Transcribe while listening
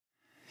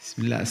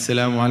Bismillah,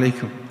 assalamu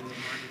alaikum.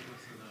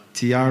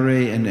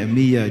 Tiare and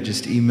Amia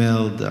just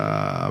emailed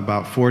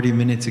about 40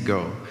 minutes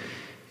ago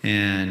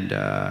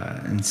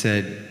and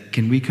said,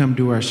 can we come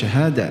do our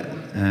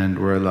Shahadah? And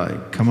we're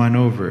like, come on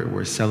over,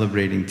 we're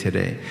celebrating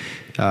today.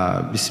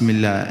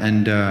 Bismillah.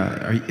 And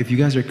if you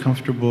guys are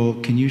comfortable,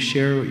 can you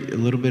share a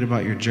little bit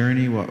about your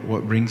journey?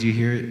 What brings you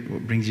here?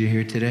 What brings you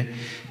here today?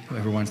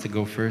 Whoever wants to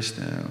go first,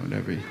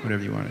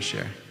 whatever you want to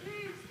share.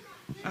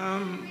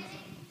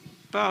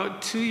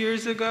 About 2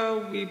 years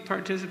ago, we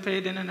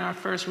participated in our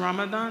first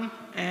Ramadan,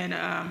 and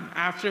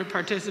after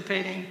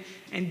participating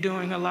and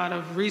doing a lot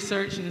of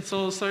research and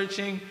soul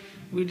searching,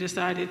 we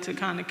decided to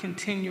kind of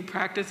continue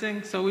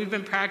practicing. So we've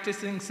been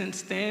practicing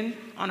since then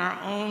on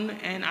our own,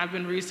 and I've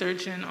been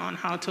researching on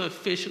how to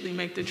officially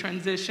make the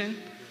transition.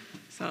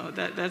 So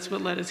that's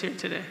what led us here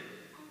today.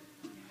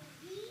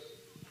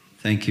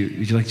 Thank you.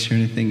 Would you like to share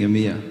anything,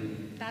 Amia?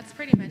 That's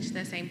pretty much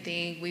the same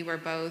thing.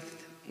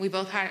 We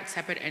both had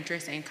separate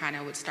interests and kind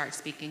of would start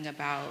speaking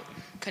about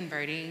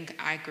converting.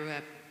 I grew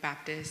up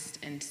Baptist,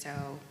 and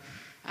so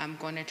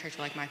going to church with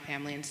like my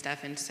family and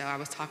stuff, and so I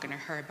was talking to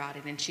her about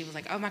it, and she was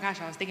like, oh my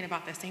gosh, I was thinking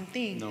about the same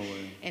thing. No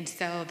way. And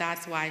so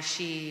that's why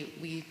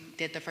we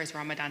did the first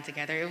Ramadan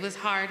together. It was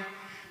hard,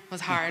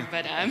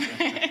 but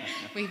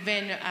we've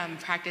been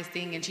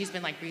practicing, and she's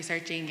been like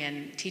researching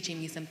and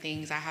teaching me some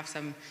things. I have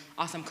some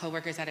awesome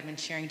coworkers that have been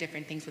sharing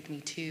different things with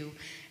me too,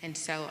 and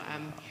so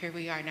here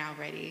we are now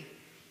ready.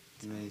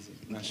 Amazing,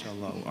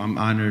 mashallah. I'm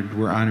honored.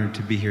 We're honored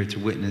to be here to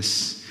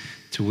witness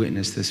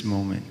this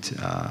moment.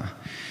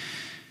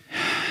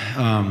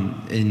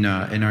 In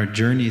our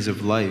journeys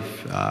of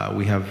life,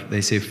 we have,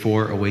 they say,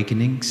 4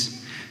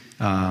 awakenings,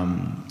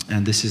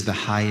 and this is the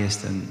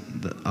highest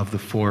of the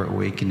 4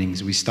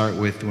 awakenings. We start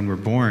with, when we're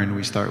born,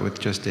 we start with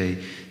just a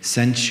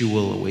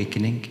sensual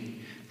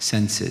awakening,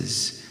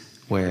 senses,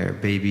 where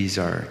babies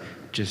are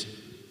just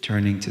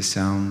turning to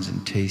sounds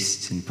and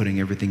tastes and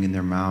putting everything in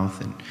their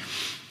mouth,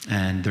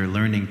 and they're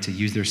learning to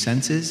use their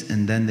senses,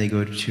 and then they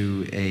go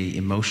to a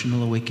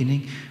emotional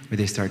awakening where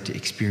they start to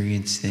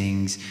experience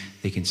things.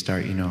 They can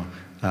start,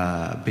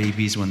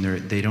 babies when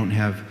they don't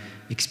have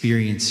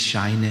experienced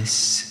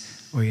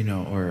shyness or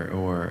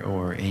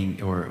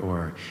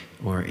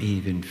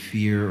even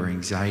fear or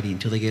anxiety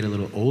until they get a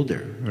little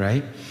older,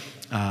 right?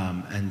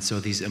 And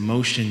so these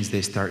emotions,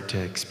 they start to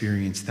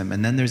experience them.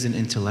 And then there's an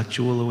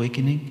intellectual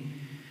awakening,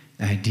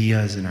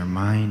 ideas in our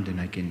mind,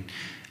 and I can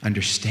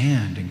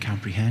understand and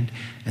comprehend.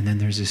 And then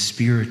there's a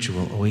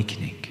spiritual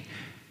awakening,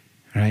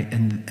 right?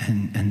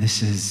 And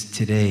this is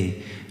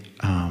today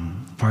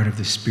part of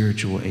the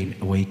spiritual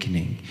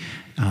awakening.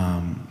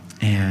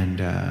 And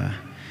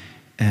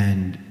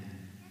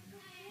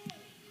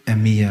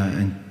Amia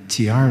and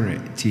Tiare,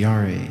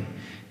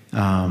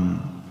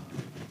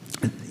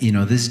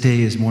 this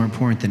day is more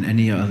important than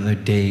any other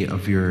day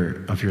of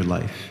your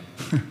life.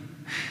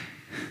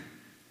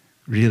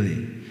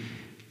 Really.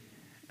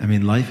 I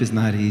mean, life is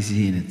not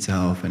easy in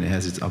itself, and it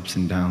has its ups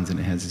and downs, and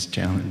it has its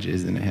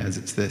challenges, and it has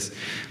its this.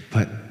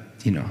 But,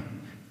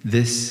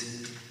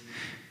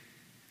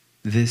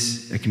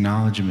 this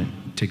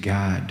acknowledgement to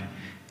God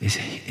is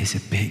a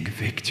big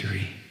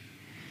victory.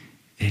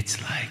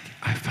 It's like,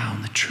 I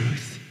found the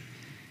truth.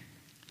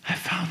 I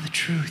found the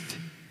truth.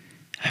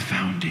 I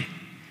found it.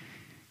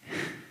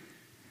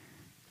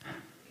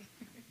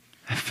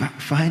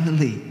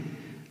 Finally,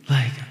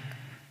 like,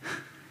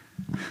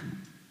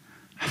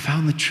 I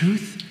found the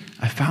truth.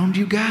 I found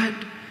you, God.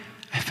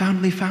 I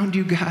finally found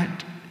you,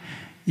 God.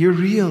 You're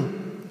real.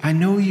 I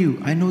know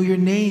you. I know your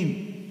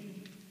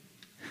name.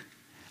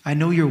 I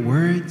know your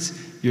words,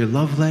 your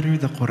love letter,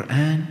 the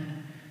Quran,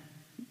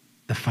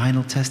 the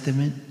final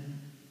testament,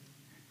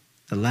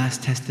 the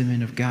last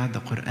testament of God, the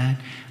Quran.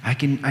 I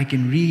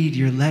can read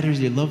your letters,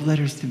 your love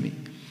letters to me.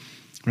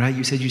 Right?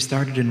 You said you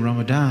started in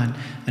Ramadan,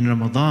 and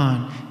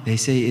Ramadan they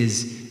say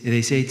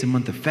it's a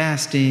month of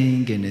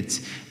fasting, and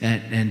it's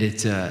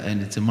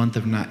a month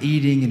of not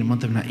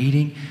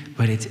eating,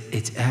 but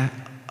it's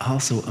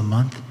also a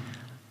month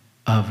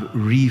of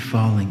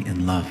re-falling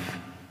in love.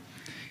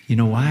 You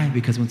know why?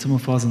 Because when someone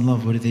falls in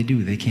love, what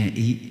do? They can't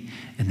eat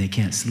and they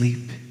can't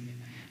sleep,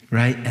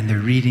 right? And they're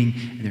reading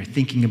and they're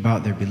thinking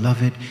about their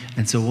beloved.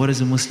 And so what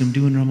does a Muslim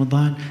do in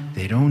Ramadan?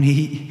 They don't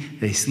eat,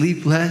 they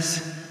sleep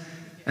less.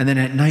 And then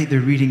at night, they're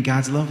reading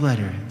God's love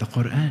letter, the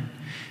Quran.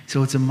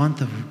 So it's a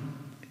month of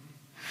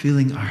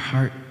filling our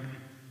heart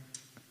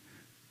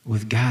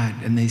with God.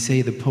 And they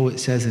say, the poet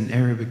says in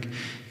Arabic,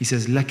 he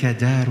says, لَكَ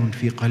دَارٌ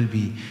فِي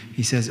قَلْبِي.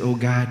 He says, oh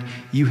God,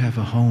 you have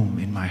a home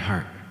in my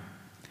heart.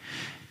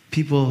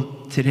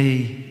 People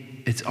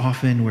today, it's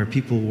often where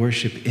people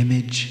worship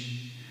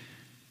image,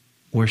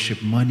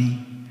 worship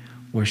money,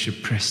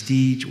 worship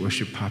prestige,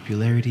 worship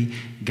popularity.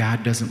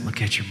 God doesn't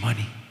look at your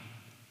money.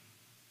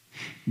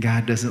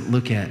 God doesn't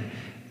look at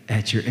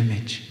your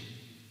image.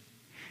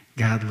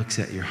 God looks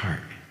at your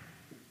heart.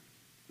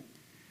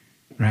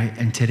 Right?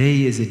 And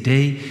today is a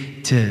day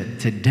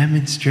to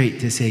demonstrate,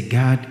 to say,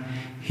 God,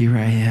 here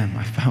I am.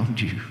 I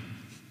found you.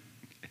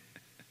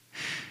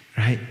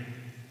 Right?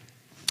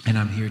 And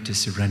I'm here to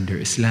surrender.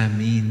 Islam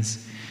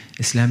means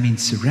Islam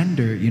means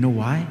surrender. You know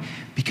why?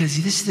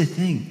 Because this is the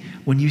thing.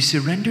 When you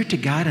surrender to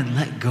God and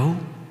let go,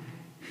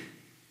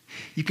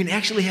 you can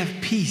actually have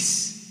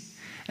peace.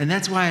 And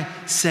that's why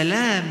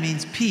salam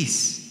means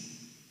peace.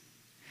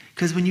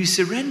 Because when you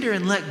surrender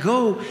and let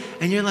go,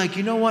 and you're like,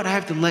 you know what? I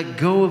have to let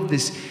go of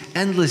this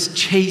endless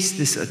chase,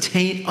 this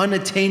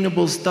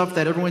unattainable stuff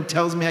that everyone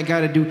tells me I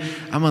got to do.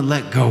 I'm going to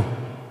let go.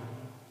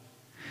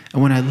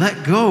 And when I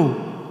let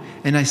go,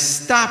 and I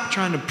stop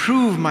trying to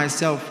prove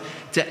myself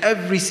to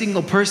every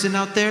single person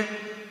out there,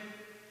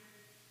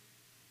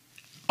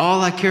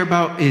 all I care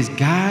about is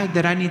God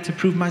that I need to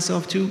prove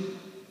myself to,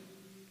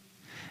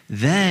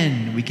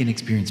 then we can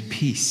experience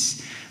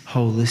peace,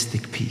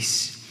 holistic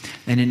peace.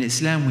 And in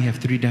Islam, we have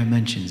 3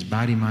 dimensions: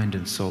 body, mind,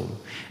 and soul.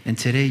 And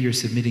today you're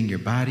submitting your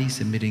body,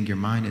 submitting your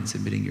mind, and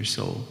submitting your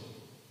soul.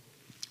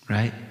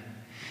 Right?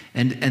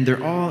 And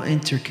they're all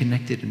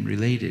interconnected and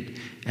related.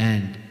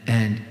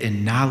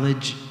 And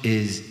knowledge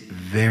is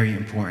very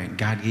important.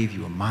 God gave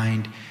you a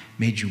mind,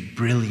 made you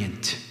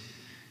brilliant.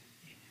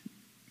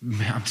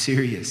 I'm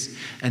serious.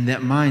 And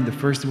that mind, the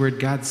first word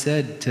God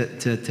said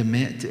to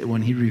man,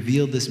 when he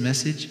revealed this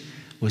message,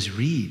 was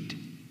read.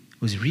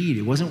 Was read.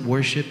 It wasn't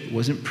worship. It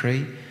wasn't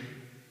pray.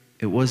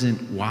 It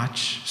wasn't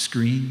watch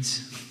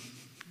screens.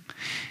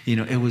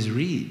 It was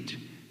read.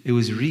 It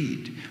was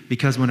read.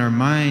 Because when our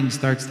mind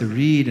starts to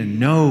read and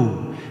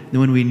know, then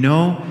when we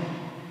know,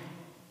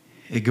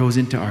 it goes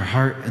into our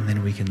heart, and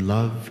then we can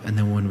love. And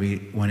then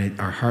when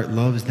our heart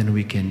loves, then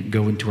we can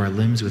go into our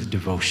limbs with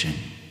devotion.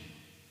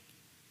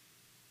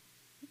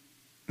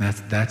 That's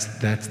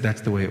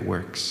the way it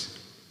works.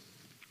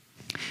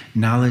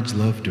 Knowledge,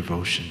 love,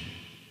 devotion.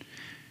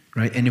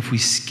 Right? And if we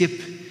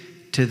skip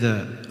to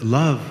the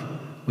love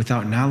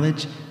without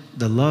knowledge,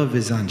 the love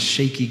is on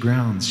shaky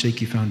grounds,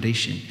 shaky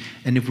foundation.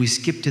 And if we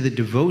skip to the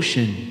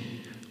devotion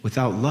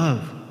without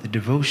love, the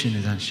devotion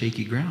is on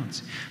shaky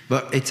grounds.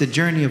 But it's a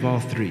journey of all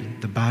 3,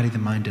 the body, the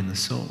mind, and the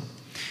soul.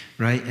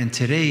 Right? And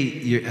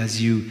today,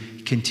 as you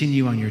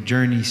continue on your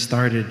journey,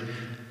 started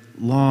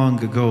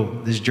long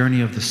ago, this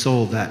journey of the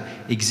soul that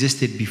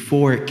existed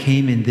before it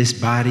came in this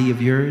body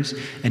of yours,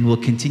 and will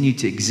continue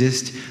to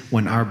exist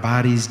when our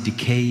bodies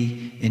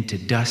decay into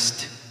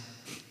dust.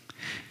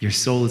 Your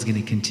soul is going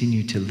to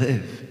continue to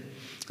live.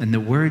 And the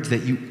words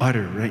that you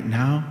utter right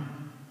now,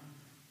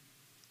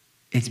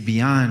 it's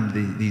beyond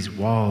these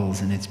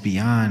walls, and it's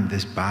beyond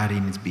this body,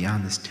 and it's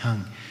beyond this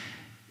tongue.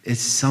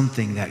 It's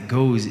something that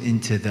goes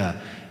into the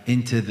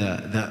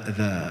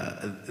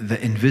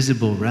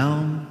invisible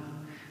realm,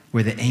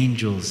 where the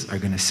angels are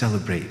going to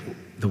celebrate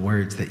the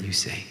words that you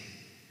say.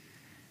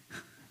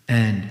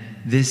 And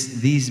this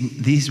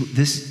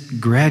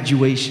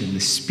graduation,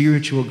 this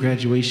spiritual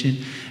graduation,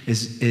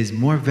 is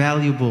more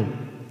valuable.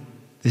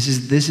 This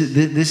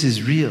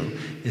is real.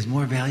 Is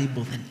more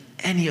valuable than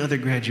any other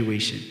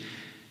graduation.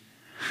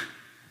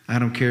 I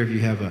don't care if you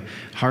have a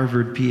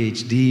Harvard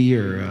PhD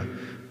or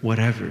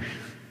whatever.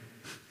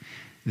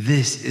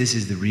 This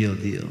is the real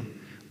deal.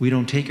 We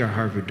don't take our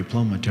Harvard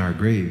diploma to our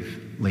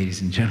grave,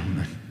 ladies and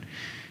gentlemen.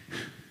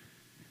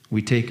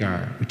 We take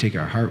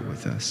our heart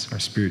with us, our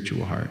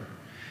spiritual heart.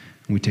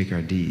 And we take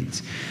our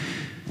deeds.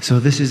 So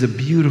this is a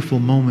beautiful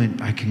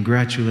moment. I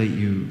congratulate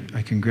you.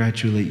 I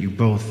congratulate you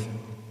both,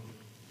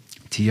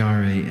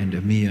 Tiare and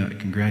Amia. I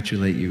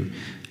congratulate you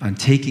on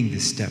taking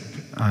this step,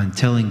 on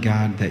telling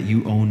God that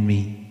you own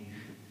me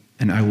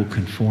and I will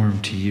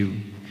conform to you.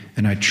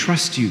 And I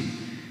trust you.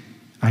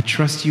 I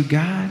trust you,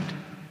 God,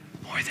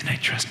 more than I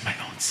trust my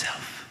own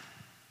self.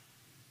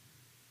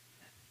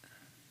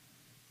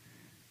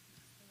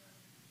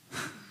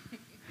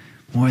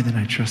 More than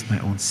I trust my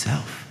own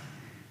self.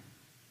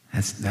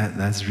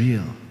 That's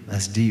real.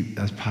 That's deep.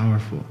 That's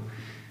powerful.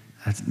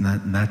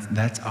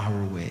 That's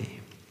our way,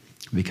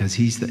 because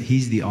he's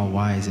the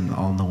all-wise and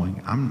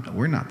all-knowing.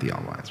 We're not the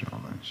all-wise or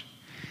all-knowing.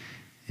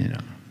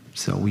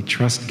 So we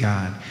trust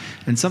God.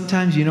 And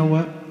sometimes, you know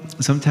what?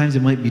 Sometimes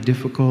it might be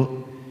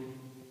difficult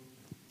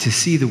to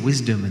see the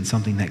wisdom in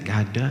something that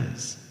God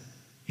does.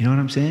 You know what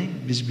I'm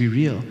saying? Just be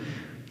real.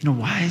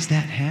 Why is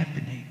that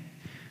happening?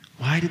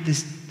 Why did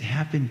this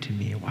happen to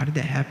me? Why did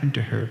that happen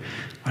to her?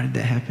 Why did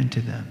that happen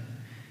to them?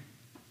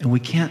 And we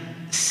can't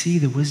see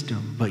the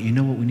wisdom, but you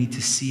know what we need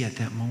to see at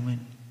that moment?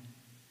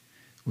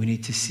 We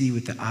need to see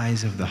with the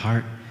eyes of the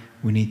heart.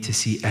 We need to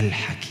see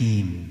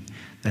Al-Hakim.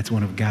 That's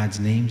one of God's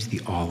names,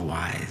 the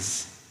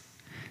All-Wise.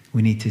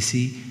 We need to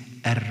see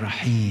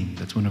Ar-Rahim.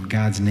 That's one of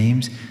God's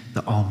names,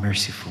 the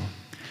All-Merciful.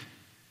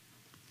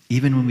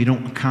 Even when we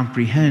don't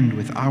comprehend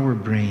with our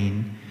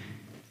brain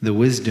the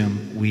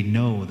wisdom, we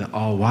know the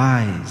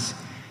All-Wise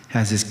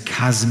has this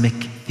cosmic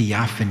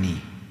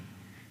theophany.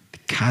 The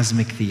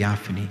cosmic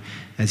theophany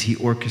as he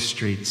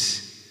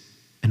orchestrates.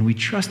 And we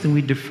trust and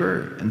we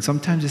defer. And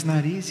sometimes it's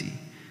not easy.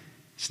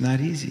 It's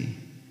not easy,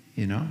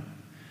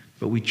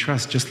 But we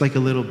trust, just like a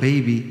little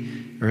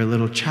baby or a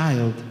little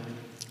child,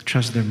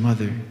 trust their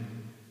mother,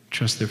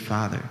 trust their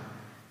father,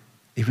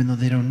 even though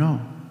they don't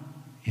know,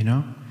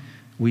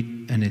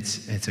 And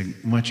it's a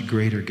much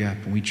greater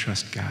gap when we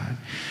trust God.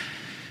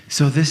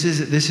 So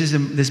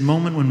this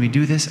moment when we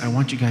do this, I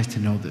want you guys to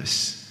know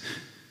this.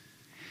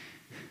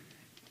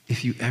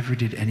 If you ever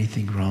did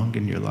anything wrong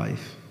in your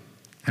life,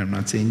 and I'm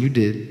not saying you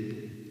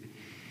did,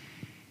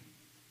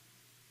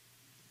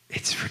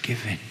 it's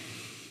forgiven.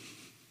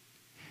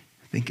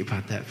 Think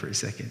about that for a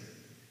second.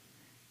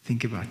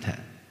 Think about that.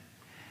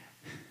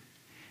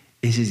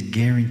 It is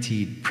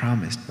guaranteed,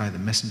 promised by the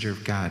Messenger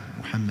of God,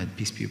 Muhammad,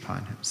 peace be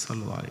upon him,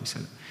 sallallahu alaihi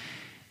wasallam.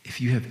 If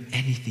you have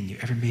anything, you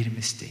ever made a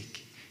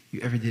mistake, you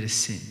ever did a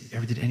sin, you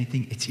ever did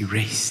anything, it's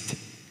erased.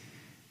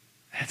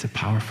 That's a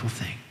powerful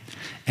thing.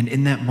 And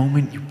in that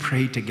moment, you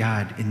pray to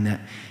God in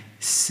that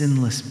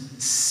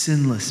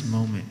sinless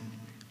moment.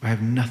 I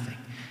have nothing.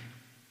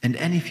 And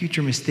any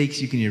future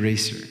mistakes you can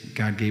erase.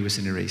 God gave us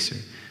an eraser.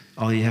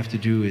 All you have to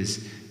do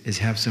is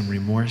have some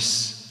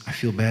remorse. I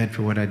feel bad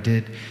for what I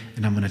did,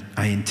 and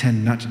I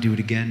intend not to do it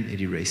again. It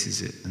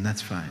erases it, and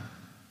that's fine.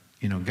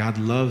 You know, God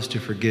loves to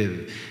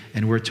forgive,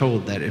 and we're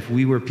told that if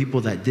we were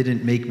people that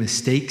didn't make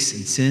mistakes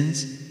and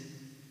sins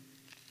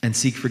and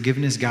seek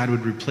forgiveness, God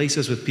would replace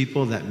us with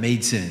people that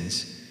made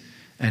sins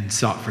and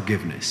sought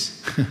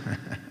forgiveness.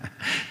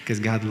 Because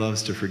God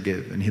loves to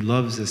forgive, and He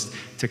loves us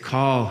to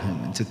call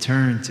Him and to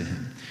turn to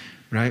Him,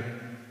 right?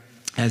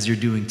 As you're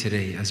doing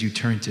today, as you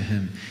turn to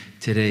Him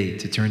today,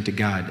 to turn to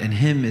God. And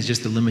Him is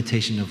just a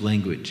limitation of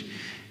language.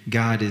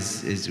 God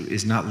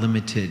is not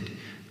limited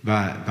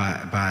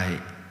by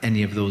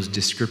any of those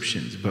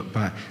descriptions, but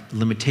by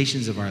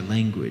limitations of our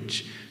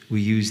language.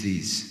 We use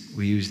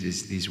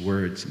these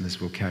words and this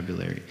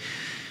vocabulary.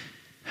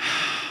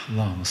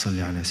 Allahumma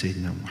salli ala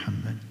Sayyidina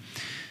Muhammad.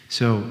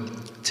 So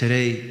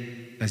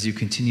today, as you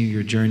continue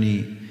your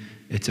journey,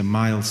 it's a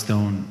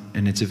milestone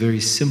and it's a very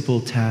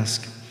simple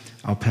task.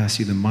 I'll pass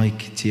you the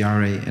mic,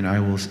 Tiare, and I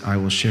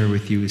will share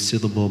with you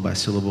syllable by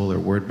syllable or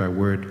word by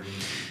word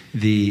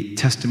the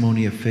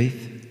testimony of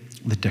faith,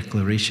 the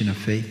declaration of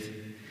faith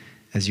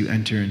as you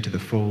enter into the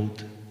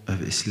fold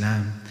of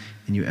Islam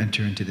and you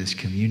enter into this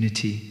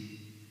community,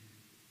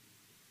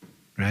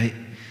 right?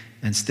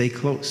 And stay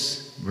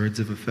close. Birds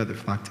of a feather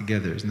flock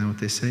together. Isn't that what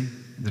they say?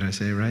 Did I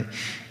say it right?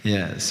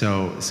 Yeah,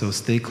 so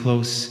stay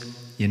close,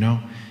 you know.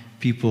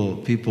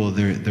 People,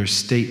 their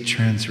state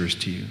transfers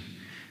to you.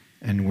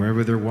 And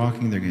wherever they're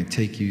walking, they're going to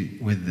take you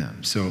with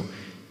them. So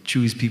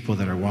choose people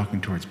that are walking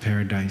towards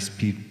paradise.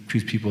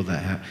 Choose people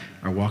that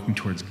are walking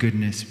towards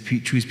goodness.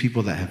 Choose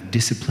people that have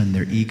disciplined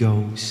their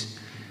egos.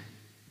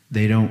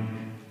 They don't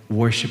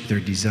worship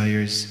their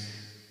desires.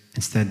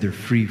 Instead, they're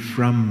free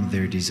from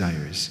their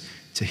desires.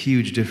 It's a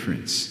huge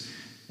difference.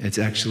 It's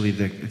actually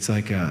it's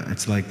like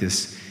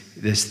this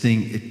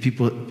thing.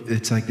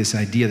 It's like this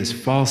idea, this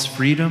false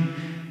freedom.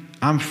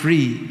 I'm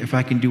free if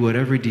I can do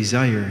whatever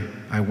desire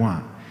I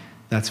want.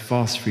 That's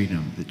false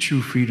freedom. The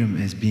true freedom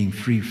is being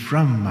free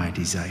from my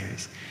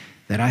desires.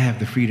 That I have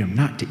the freedom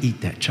not to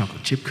eat that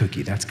chocolate chip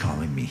cookie, that's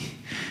calling me.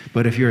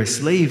 But if you're a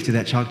slave to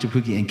that chocolate chip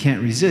cookie and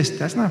can't resist,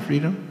 that's not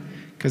freedom,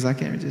 because I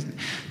can't resist it.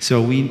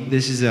 So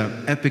this is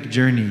an epic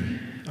journey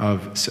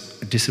of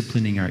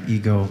disciplining our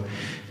ego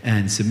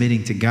and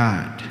submitting to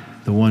God,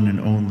 the one and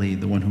only,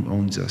 the one who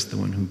owns us, the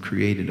one who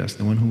created us,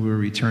 the one who we're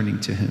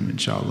returning to Him,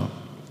 inshallah.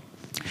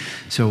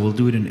 So we'll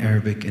do it in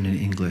Arabic and in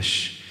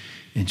English.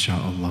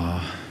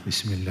 Insha'Allah,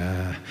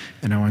 Bismillah.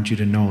 And I want you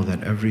to know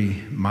that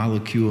every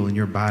molecule in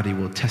your body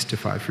will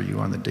testify for you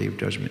on the Day of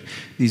Judgment.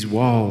 These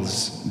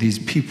walls, these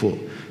people,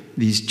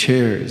 these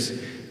chairs,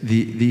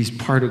 these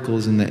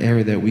particles in the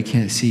air that we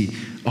can't see,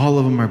 all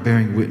of them are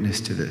bearing witness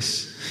to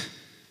this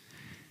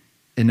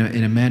in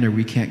a manner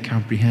we can't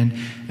comprehend.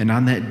 And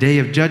on that Day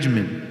of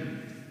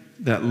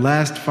Judgment, that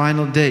last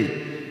final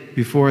day,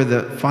 before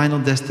the final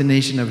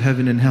destination of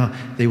heaven and hell,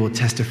 they will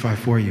testify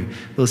for you.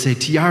 They'll say,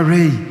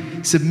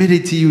 Tiare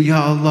submitted to you, Ya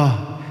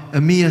Allah.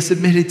 Amia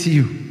submitted to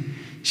you.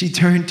 She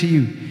turned to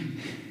you.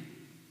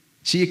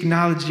 She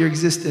acknowledged your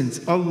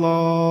existence.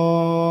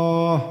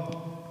 Allah.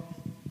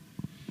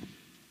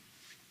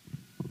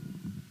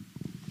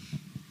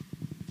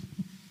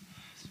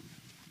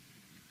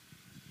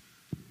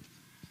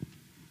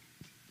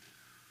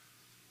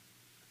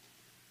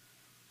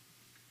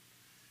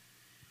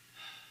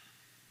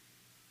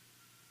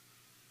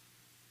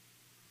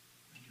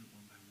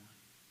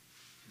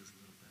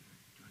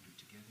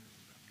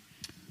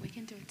 We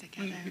can do it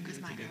together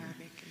because my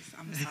Arabic is,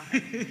 I'm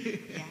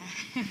sorry.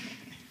 Yeah.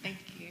 Thank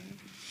you.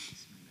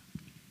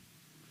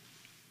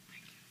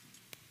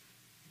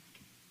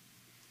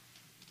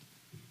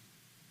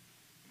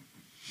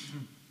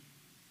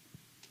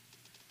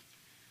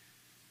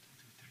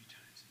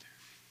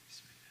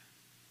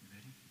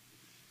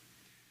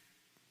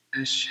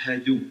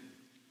 أشهد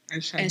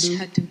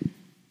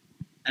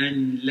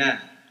أن لا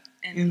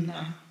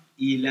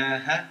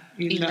إله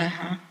إلا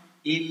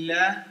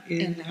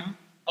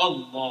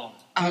الله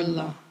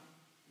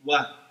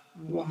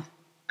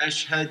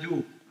وأشهد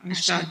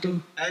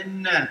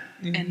أن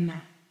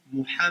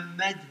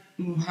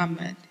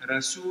محمد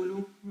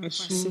رسول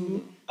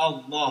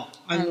الله.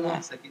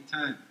 Second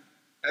time.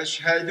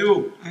 أشهد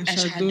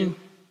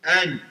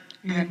أن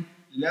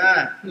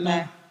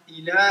لا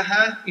إله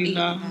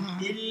إله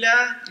إلا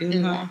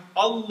إلا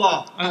الله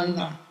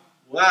الله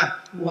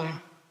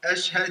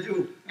وأشهد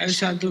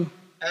وأشهد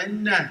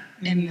أن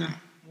أن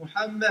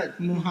محمد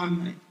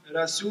محمد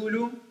رسول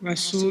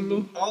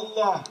رسول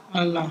الله.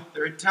 الله.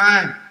 Third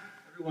time.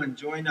 Everyone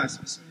join us.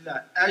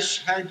 Bismillah.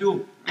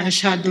 أشهد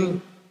أشهد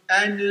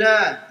أن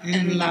لا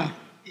أن لا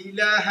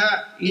إله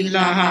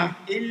إله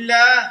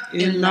إلا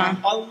إلا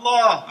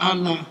الله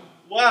الله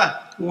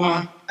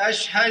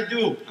وأشهد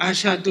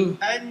وأشهد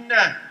أن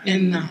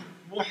أن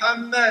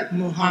محمد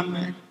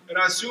محمد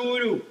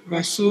رسول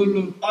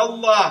رسول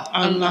Allah.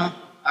 الله.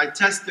 I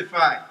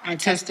testify, I I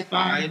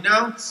testify,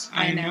 announce,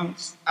 I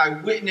announce, I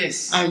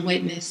witness I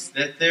witness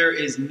that there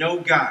is no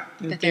God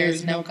that there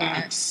is no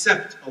God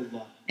except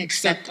Allah.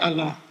 except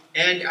Allah.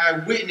 And I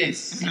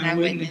witness, And I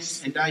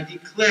witness, and I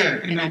declare,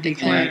 and I and I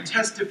declare,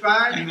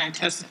 testify and I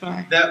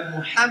testify that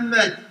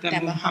Muhammad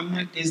that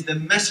Muhammad is the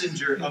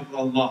messenger of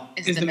Allah.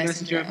 is the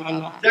messenger of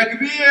Allah.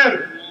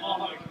 Takbir!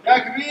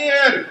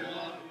 Takbir!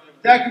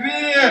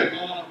 Takbir!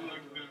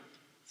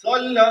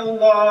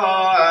 Sallallahu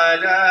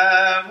ala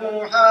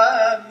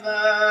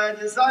Muhammad,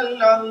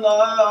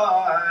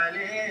 sallallahu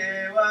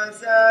alayhi wa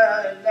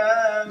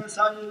sallam,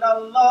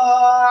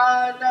 sallallahu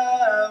ala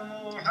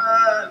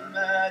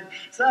Muhammad,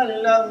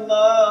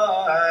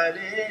 sallallahu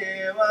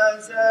alayhi wa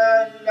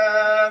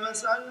sallam,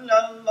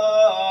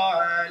 sallallahu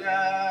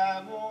ala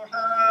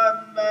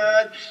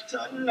Muhammad,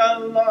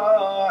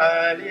 sallallahu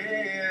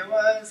alayhi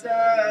wa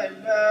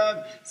sallam,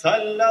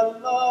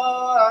 sallallahu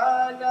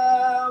ala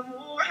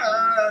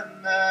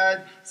Muhammad,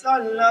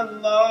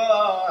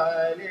 sallallahu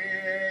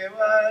alayhi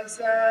wa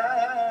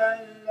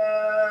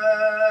sallam.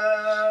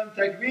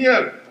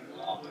 Takbir.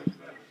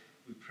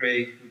 We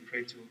pray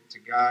to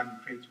God, we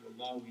pray to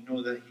Allah. We know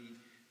that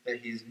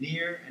He is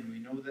near, and we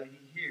know that He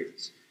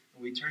hears.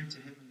 And we turn to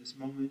Him in this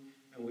moment,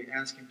 and we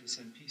ask Him to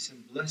send peace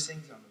and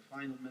blessings on the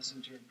final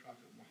messenger and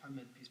Prophet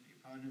Muhammad, peace be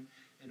upon him,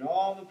 and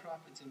all the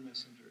prophets and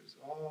messengers,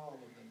 all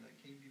of them that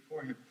came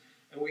before him.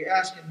 And we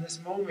ask in this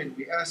moment,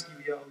 we ask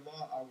you, Ya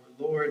Allah, our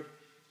Lord,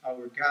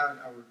 our God,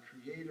 our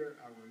Creator,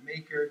 our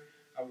Maker,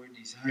 our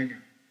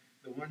Designer,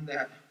 the one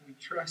that we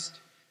trust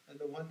and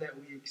the one that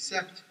we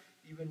accept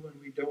even when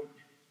we don't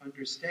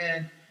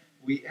understand.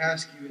 We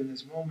ask you in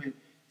this moment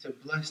to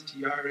bless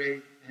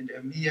Tiare and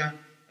Amia,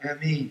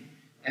 Amine,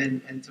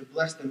 and to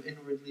bless them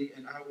inwardly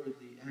and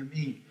outwardly,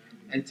 Amine,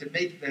 and to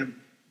make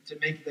them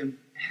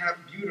have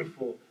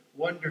beautiful,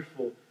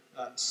 wonderful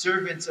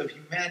servants of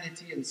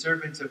humanity and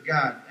servants of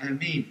God,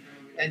 Ameen,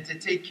 and to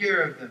take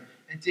care of them,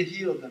 and to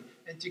heal them,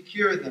 and to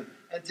cure them,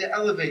 and to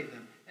elevate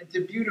them, and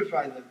to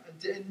beautify them, and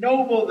to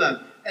ennoble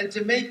them, and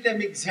to make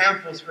them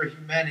examples for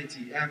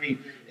humanity,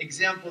 Ameen,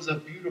 examples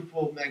of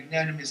beautiful,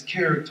 magnanimous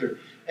character,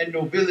 and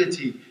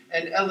nobility,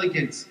 and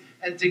elegance,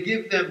 and to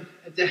give them,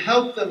 and to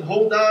help them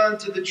hold on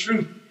to the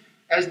truth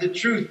as the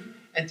truth,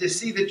 and to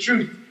see the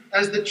truth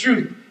as the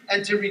truth,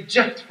 and to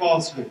reject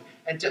falsehood,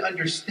 and to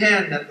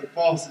understand that the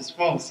false is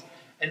false,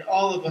 and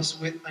all of us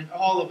with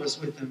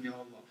them, Ya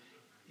Allah.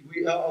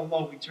 Ya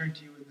Allah, we turn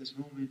to you in this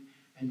moment,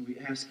 and we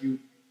ask you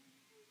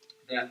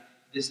that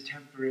this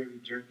temporary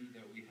journey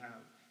that we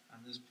have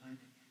on this planet,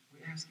 we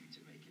ask you to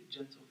make it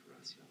gentle for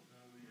us, Ya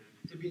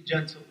Allah. To be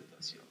gentle with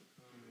us, Ya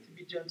Allah. To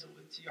be gentle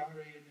with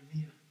Tiare and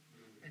Amia,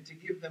 and to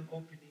give them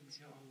openings,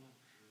 Ya Allah,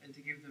 and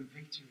to give them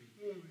victory,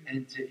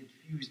 and to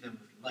infuse them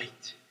with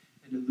light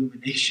and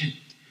illumination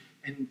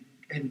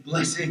and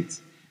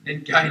blessings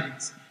and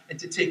guidance, and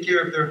to take care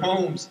of their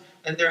homes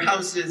and their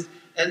houses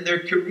and their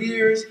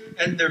careers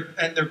and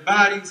their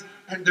bodies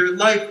and their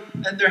life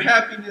and their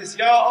happiness.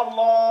 Ya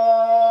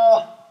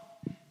Allah,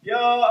 Ya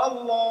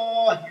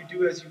Allah, you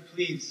do as you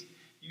please.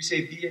 You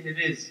say be and it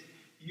is.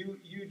 You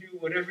do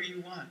whatever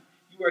you want.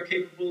 You are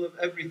capable of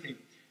everything.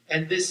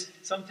 And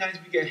sometimes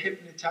we get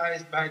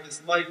hypnotized by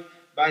this life,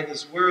 by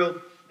this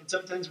world, and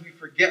sometimes we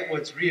forget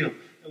what's real,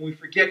 and we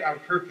forget our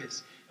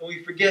purpose, and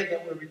we forget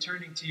that we're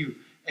returning to you.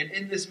 And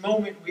in this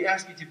moment, we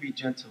ask you to be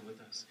gentle with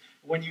us.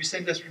 When you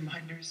send us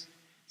reminders,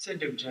 send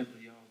them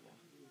gently, Ya Allah.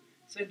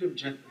 Send them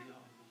gently, Ya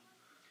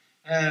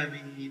Allah.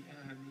 Ameen,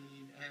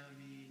 Ameen,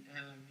 Ameen,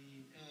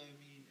 Ameen,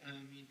 Ameen,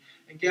 Ameen.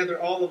 And gather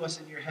all of us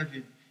in your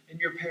heaven, in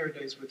your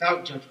paradise,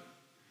 without judgment.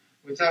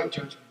 Without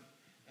judgment.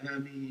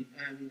 Ameen,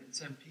 Ameen. And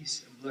send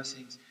peace and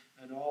blessings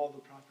on all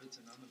the prophets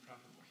and on the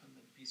Prophet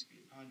Muhammad, peace be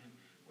upon him.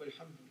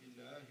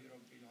 Walhamdulillahi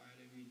Rabbil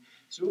Alameen.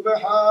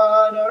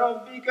 سبحان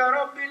ربك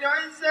رب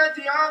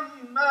العزة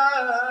عما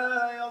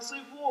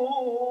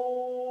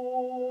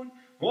يصفون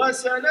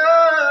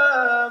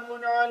وسلام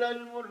على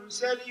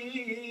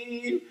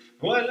المرسلين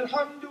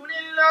والحمد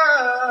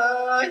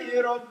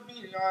لله رب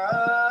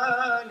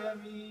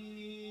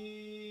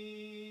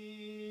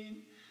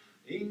العالمين.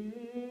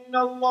 إن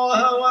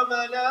الله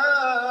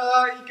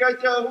وملائكته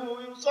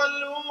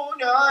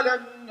يصلون على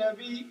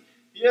النبي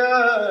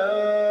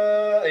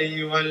يا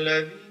أيها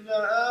الذين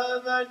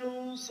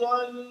آمنوا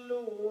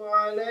صلوا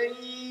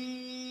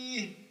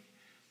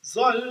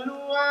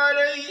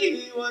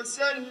عليه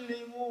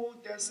وسلموا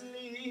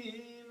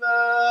تسليما.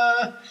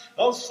 الكريمة.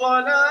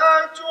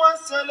 الصلاة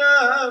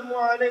والسلام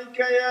عليك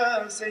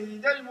يا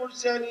سيد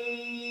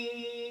المرسلين.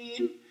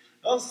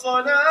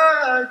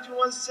 الصلاة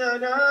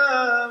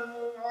والسلام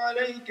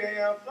عليك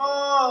يا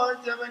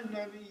خاتم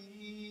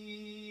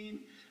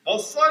النبيين.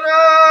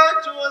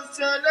 الصلاة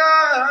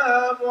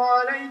والسلام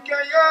عليك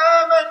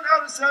يا من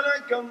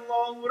أرسلك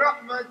الله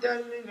رحمة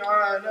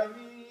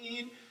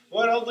للعالمين.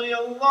 ورضي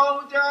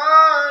الله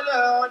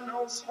تعالى عن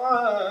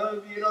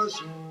أصحاب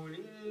رسول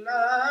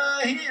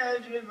الله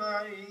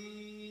أجمعين.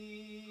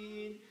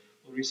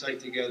 We'll recite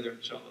together,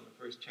 inshallah, the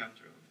first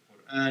chapter of the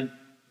Quran,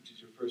 which is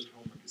your first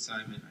homework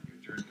assignment on your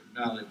journey of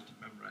knowledge, to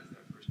memorize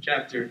that first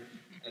chapter.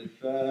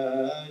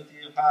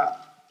 Al-Fatiha.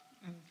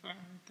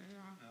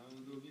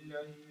 أعوذ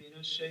بالله من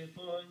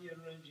الشيطان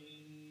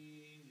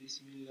الرجيم.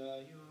 بسم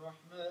الله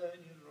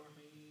الرحمن الرحيم.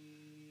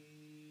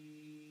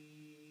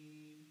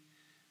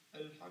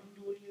 الحمد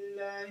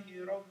لله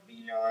رب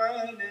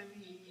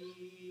العالمين.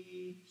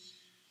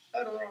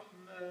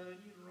 الرحمن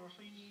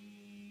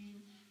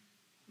الرحيم.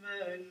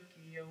 مالك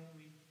يوم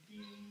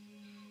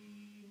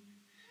الدين.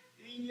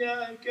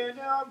 إياك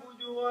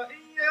نعبد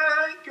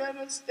وإياك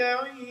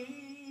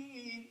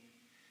نستعين.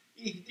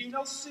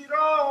 اهدنا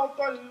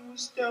الصراط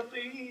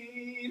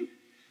المستقيم.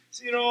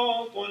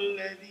 صراط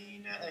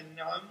الذين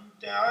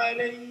أنعمت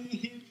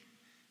عليهم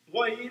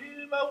غير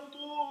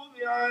المغضوب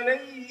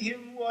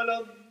عليهم ولا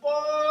الضالين.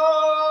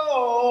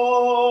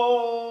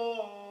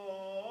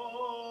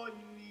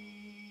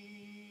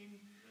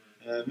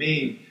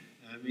 آمين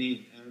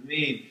آمين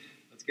آمين.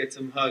 Let's get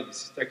some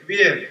hugs.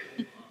 Takbir.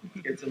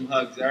 Let's get some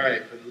hugs. All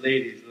right, for the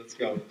ladies, let's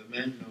go. The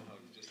men, no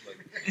hugs, just like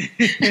hugs.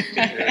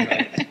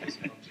 Just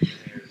bumps in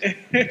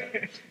the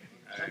hairs.